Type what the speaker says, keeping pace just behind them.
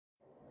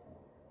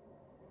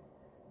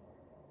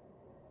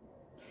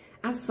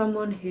As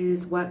someone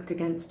who's worked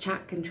against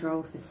chat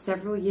control for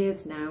several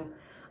years now,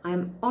 I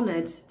am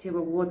honoured to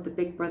award the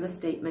Big Brother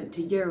statement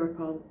to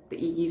Europol, the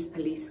EU's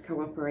police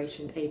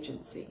cooperation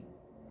agency.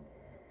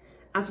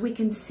 As we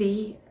can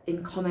see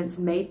in comments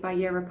made by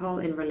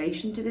Europol in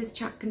relation to this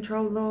chat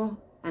control law,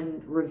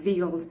 and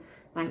revealed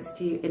thanks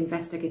to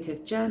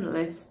investigative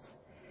journalists,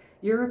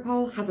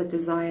 Europol has a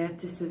desire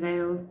to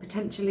surveil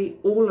potentially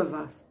all of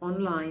us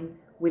online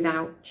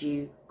without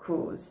due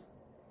cause.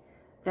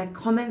 Their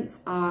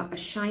comments are a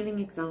shining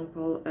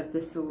example of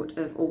the sort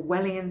of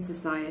Orwellian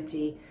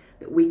society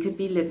that we could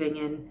be living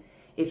in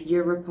if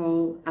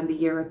Europol and the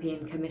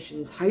European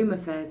Commission's Home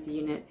Affairs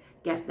Unit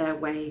get their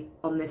way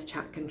on this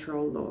chat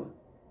control law.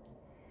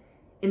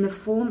 In the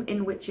form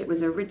in which it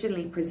was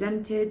originally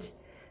presented,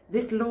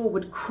 this law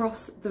would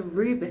cross the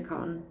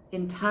Rubicon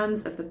in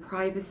terms of the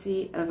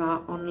privacy of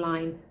our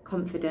online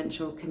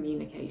confidential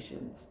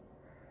communications.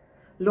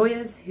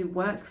 Lawyers who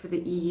work for the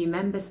EU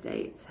member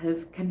states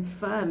have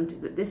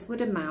confirmed that this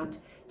would amount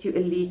to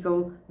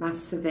illegal mass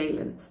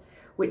surveillance,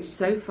 which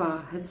so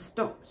far has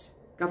stopped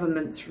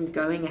governments from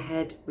going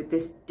ahead with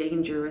this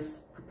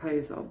dangerous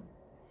proposal.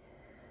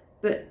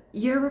 But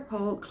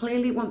Europol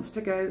clearly wants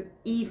to go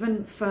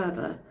even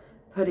further,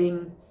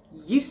 putting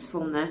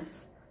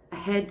usefulness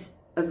ahead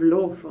of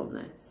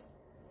lawfulness.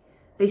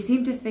 They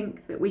seem to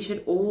think that we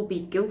should all be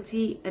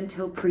guilty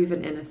until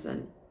proven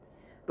innocent.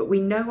 But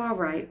we know our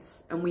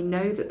rights, and we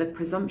know that the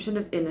presumption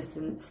of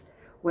innocence,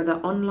 whether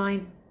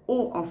online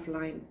or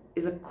offline,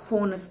 is a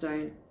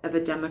cornerstone of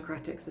a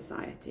democratic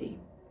society.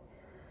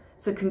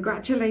 So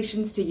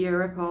congratulations to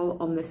Europol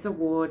on this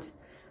award,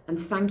 and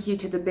thank you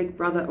to the Big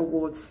Brother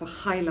Awards for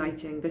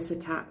highlighting this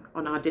attack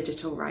on our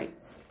digital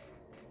rights.